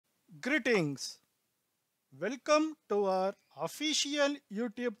Greetings. Welcome to our official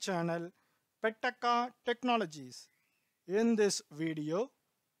YouTube channel Pettaka Technologies. In this video,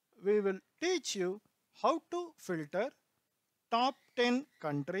 we will teach you how to filter top 10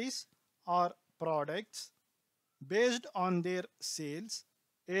 countries or products based on their sales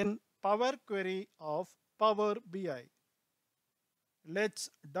in Power Query of Power BI. Let's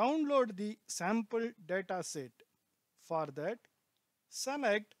download the sample dataset. For that,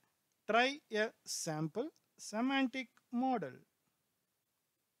 select Try a sample semantic model.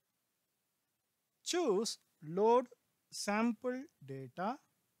 Choose Load Sample Data.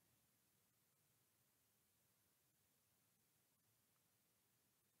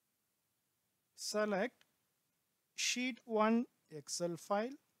 Select Sheet 1 Excel file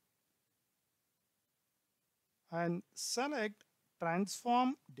and select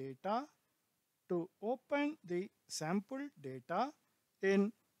Transform Data to open the sample data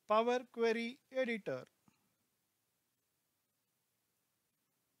in Power Query Editor.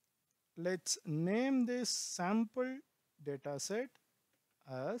 Let's name this sample dataset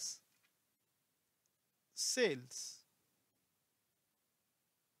as sales.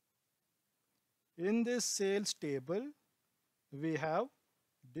 In this sales table, we have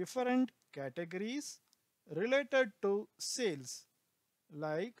different categories related to sales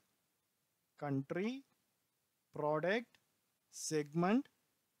like country, product, segment,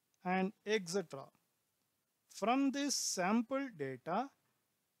 and etc. From this sample data,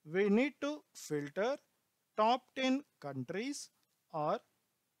 we need to filter top 10 countries or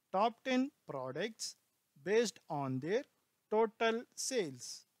top 10 products based on their total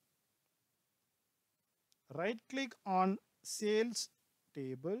sales. Right-click on Sales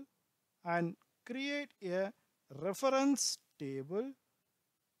table and create a reference table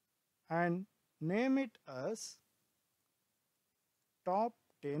and name it as Top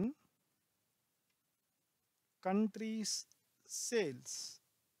 10 Countries Sales.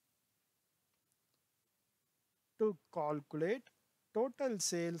 To calculate total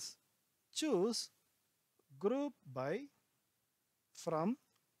sales, choose Group By from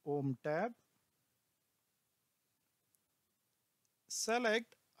Home tab.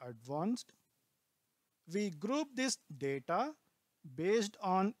 Select Advanced. We group this data based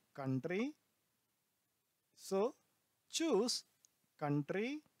on country. So choose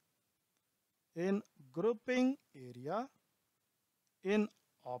Country. In Grouping area, in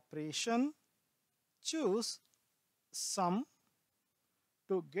Operation, choose Sum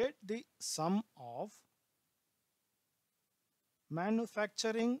to get the sum of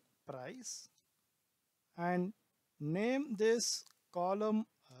manufacturing price and name this column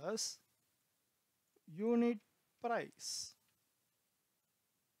as unit price.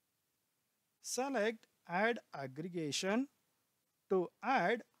 Select Add Aggregation to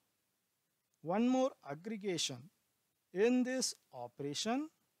add one more aggregation. In this operation,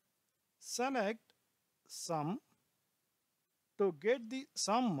 select Sum to get the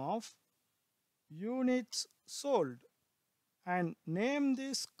sum of units sold and name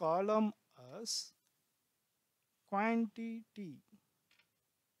this column as Quantity.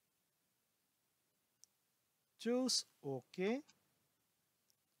 Choose OK.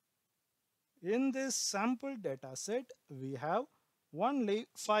 In this sample dataset, we have only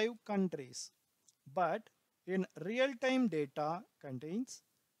 5 countries, but in real-time data contains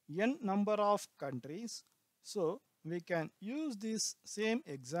n number of countries, so we can use this same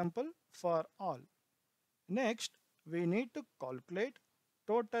example for all. Next, we need to calculate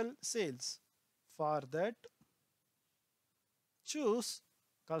total sales. For that, choose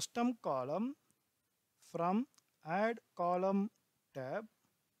Custom Column from Add Column tab.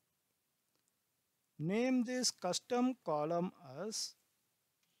 Name this custom column as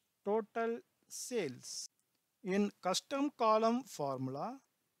Total Sales. In Custom Column formula,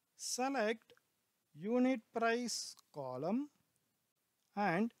 select Unit Price column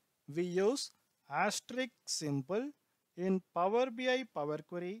and we use asterisk symbol in Power BI Power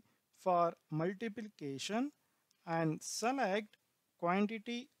Query for multiplication and select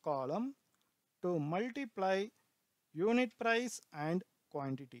Quantity column to multiply unit price and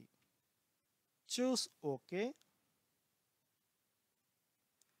quantity. Choose OK.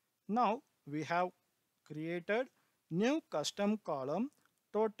 Now we have created new custom column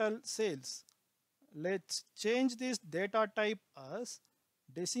Total Sales. Let's change this data type as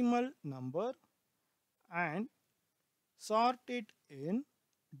decimal number and sort it in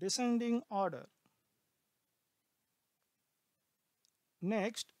descending order.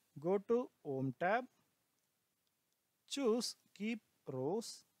 Next, go to Home tab. Choose Keep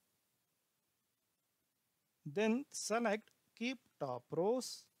Rows. Then select Keep Top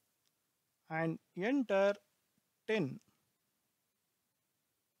Rows and enter 10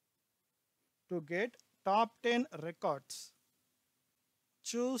 to get top 10 records.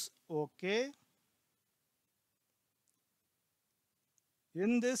 Choose OK.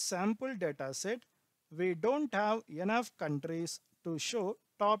 In this sample dataset, we don't have enough countries to show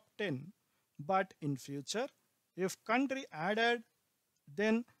top 10, but in future, if country added,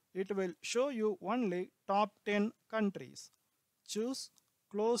 then it will show you only top 10 countries. Choose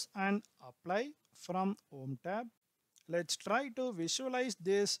Close and Apply from Home tab. Let's try to visualize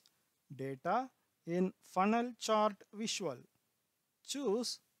this data in funnel chart visual.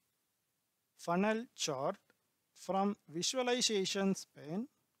 Choose Funnel Chart from Visualizations pane.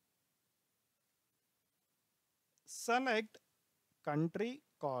 Select Country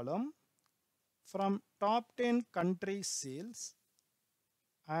column from top 10 country sales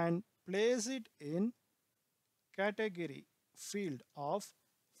and place it in Category field of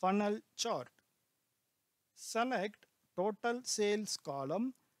Funnel Chart. Select Total Sales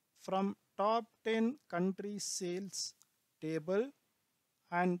column from top 10 country sales table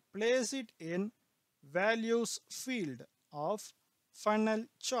and place it in Values field of Funnel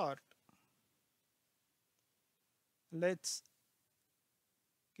Chart. Let's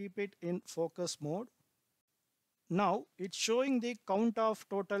keep it in focus mode. Now it's showing the count of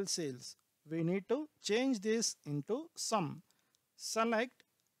total sales. We need to change this into sum. Select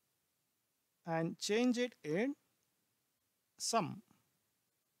and change it in sum.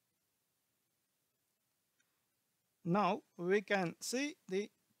 Now we can see the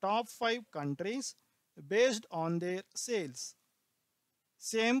top 5 countries based on their sales.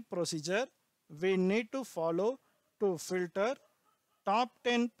 Same procedure we need to follow to filter top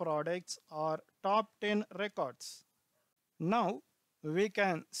 10 products or top 10 records. Now we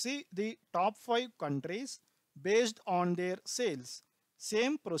can see the top 5 countries based on their sales.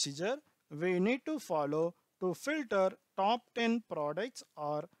 Same procedure we need to follow to filter top 10 products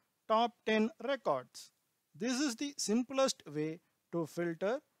or top 10 records. This is the simplest way to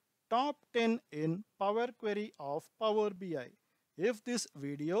filter top 10 in Power Query of Power BI. If this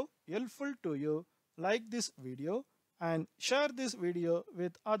video helpful to you, like this video and share this video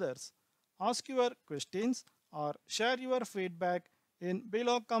with others. Ask your questions or share your feedback in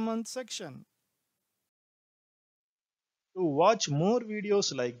below comment section. To watch more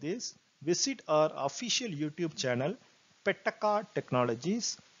videos like this, visit our official YouTube channel Pettaka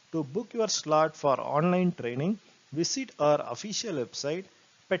Technologies. To book your slot for online training, visit our official website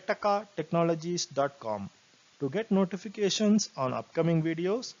pettakatechnologies.com. To get notifications on upcoming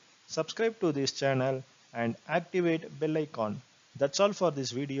videos, subscribe to this channel and activate bell icon. That's all for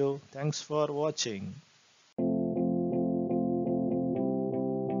this video. Thanks for watching.